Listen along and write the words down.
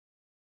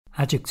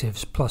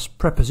adjectives plus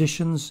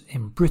prepositions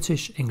in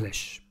British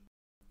English.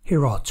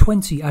 Here are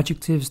 20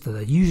 adjectives that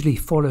are usually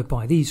followed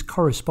by these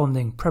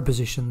corresponding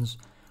prepositions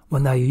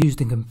when they are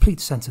used in complete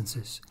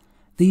sentences.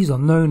 These are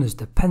known as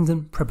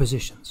dependent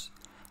prepositions.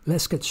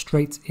 Let's get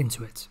straight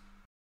into it.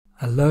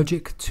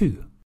 Allergic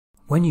to.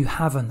 When you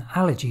have an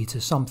allergy to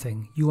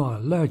something, you are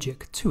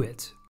allergic to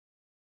it.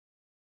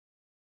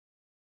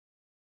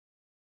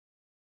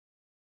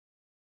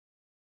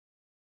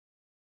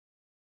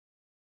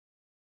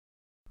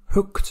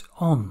 Hooked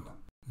on.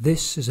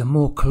 This is a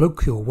more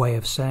colloquial way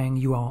of saying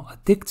you are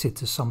addicted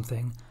to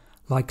something,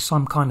 like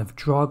some kind of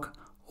drug,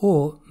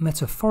 or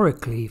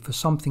metaphorically for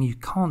something you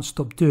can't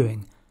stop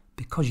doing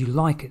because you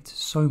like it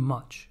so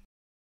much.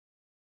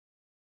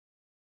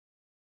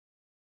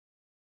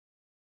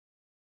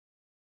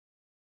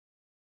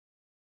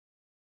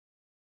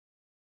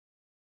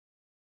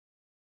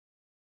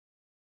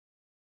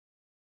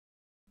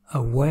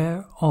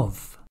 Aware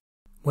of.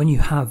 When you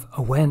have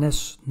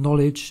awareness,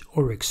 knowledge,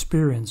 or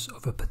experience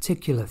of a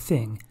particular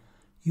thing,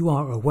 you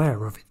are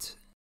aware of it.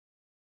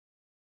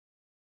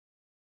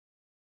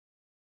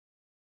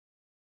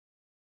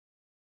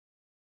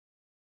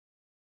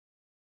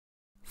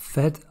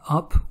 Fed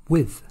up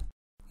with.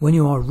 When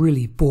you are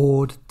really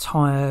bored,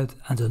 tired,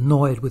 and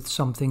annoyed with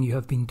something you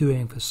have been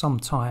doing for some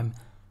time,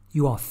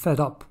 you are fed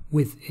up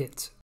with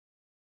it.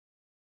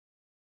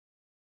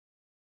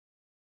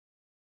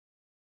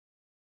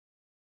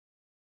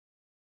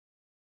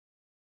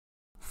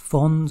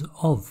 Fond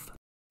of.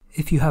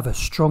 If you have a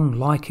strong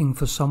liking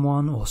for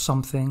someone or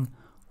something,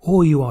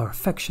 or you are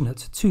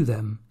affectionate to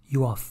them,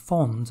 you are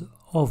fond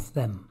of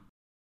them.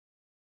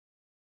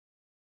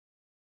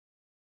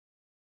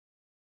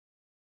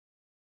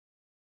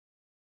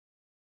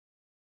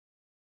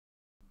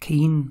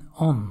 Keen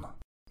on.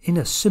 In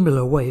a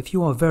similar way, if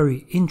you are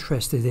very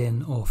interested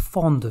in or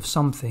fond of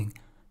something,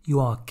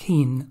 you are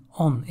keen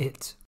on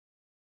it.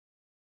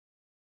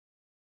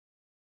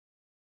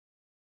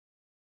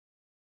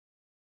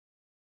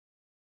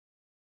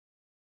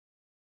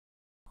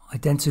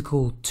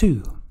 Identical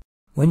to.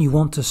 When you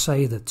want to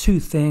say that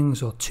two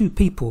things or two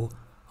people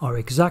are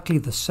exactly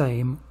the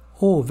same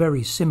or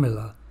very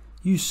similar,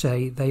 you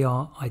say they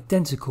are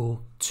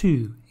identical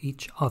to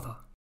each other.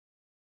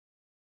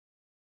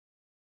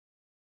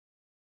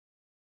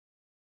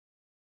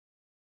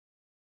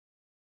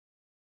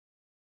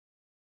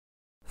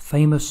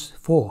 Famous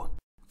for.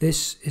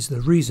 This is the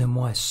reason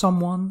why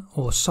someone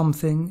or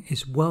something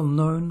is well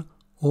known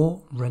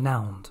or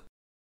renowned.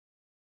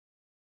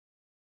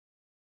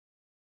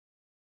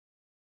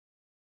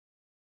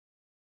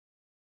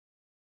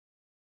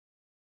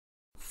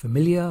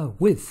 Familiar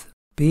with.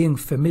 Being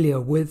familiar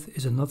with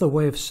is another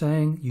way of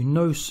saying you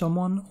know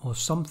someone or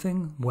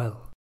something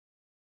well.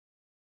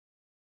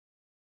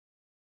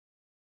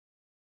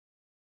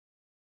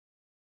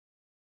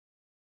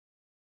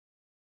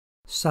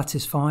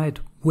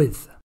 Satisfied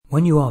with.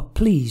 When you are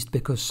pleased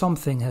because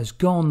something has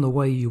gone the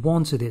way you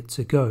wanted it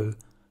to go,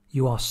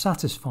 you are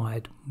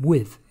satisfied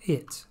with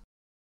it.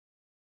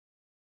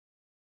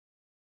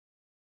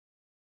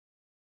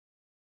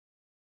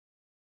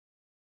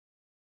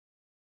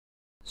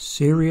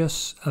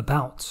 Serious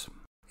about.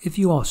 If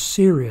you are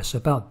serious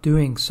about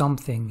doing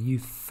something, you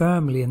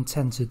firmly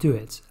intend to do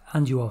it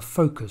and you are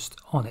focused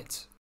on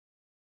it.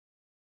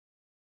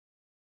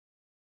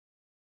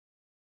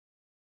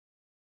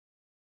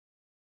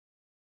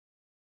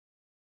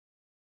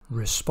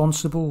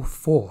 Responsible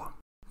for.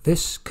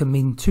 This can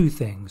mean two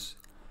things.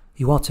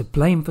 You are to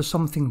blame for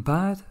something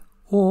bad,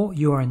 or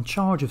you are in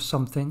charge of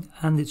something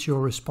and it's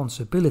your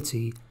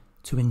responsibility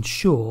to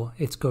ensure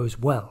it goes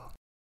well.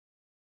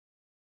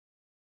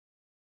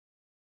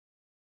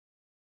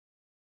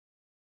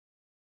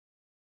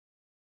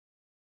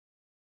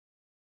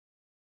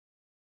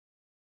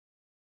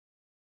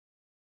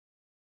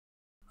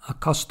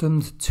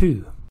 Accustomed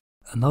to.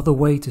 Another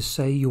way to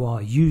say you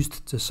are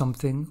used to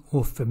something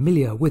or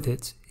familiar with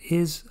it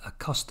is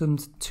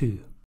accustomed to.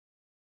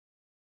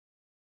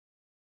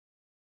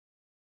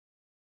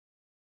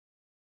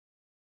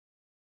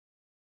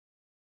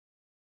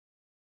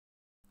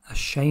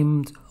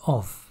 Ashamed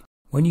of.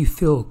 When you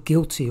feel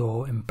guilty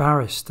or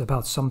embarrassed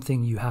about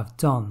something you have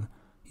done,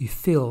 you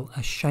feel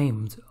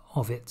ashamed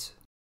of it.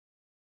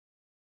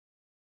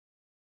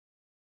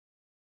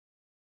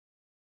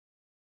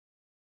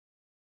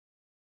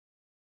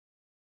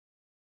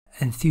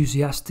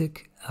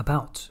 Enthusiastic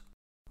about.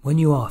 When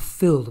you are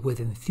filled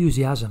with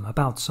enthusiasm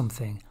about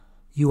something,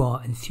 you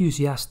are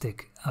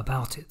enthusiastic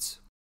about it.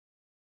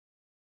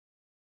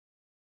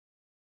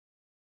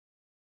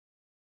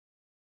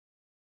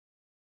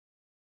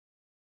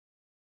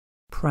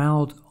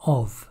 Proud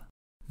of.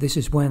 This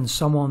is when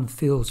someone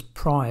feels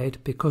pride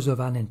because of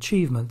an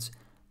achievement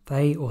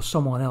they or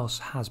someone else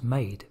has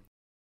made.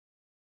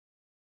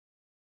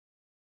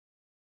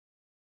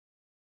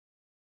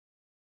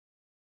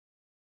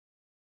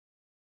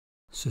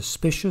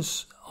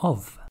 Suspicious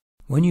of.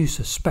 When you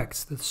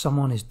suspect that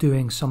someone is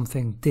doing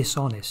something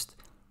dishonest,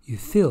 you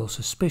feel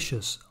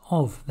suspicious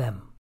of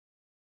them.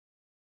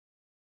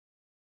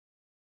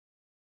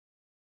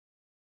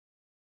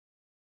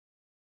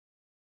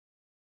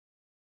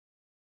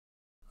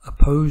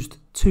 opposed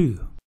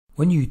to.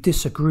 When you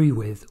disagree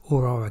with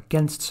or are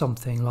against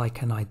something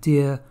like an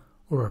idea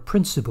or a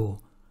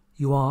principle,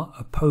 you are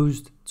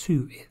opposed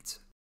to it.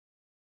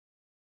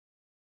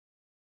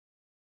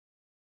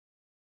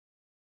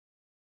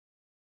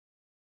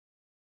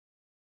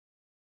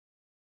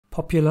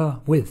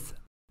 Popular with.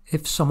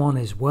 If someone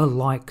is well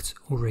liked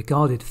or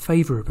regarded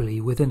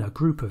favourably within a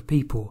group of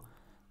people,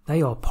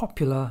 they are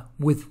popular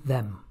with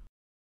them.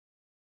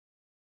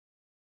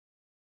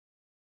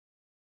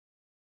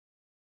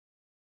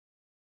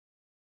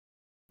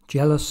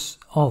 Jealous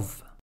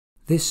of.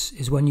 This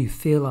is when you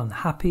feel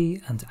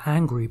unhappy and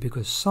angry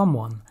because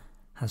someone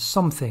has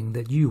something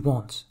that you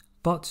want,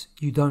 but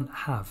you don't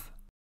have.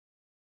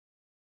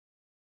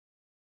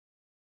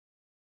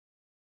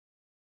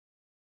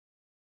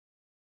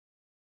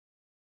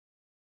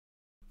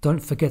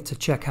 Don't forget to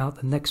check out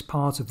the next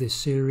part of this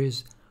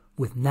series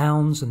with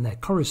nouns and their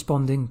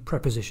corresponding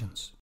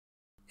prepositions.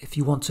 If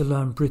you want to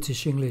learn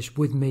British English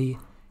with me,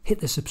 hit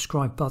the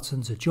subscribe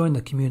button to join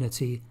the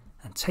community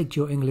and take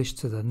your English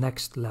to the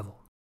next level.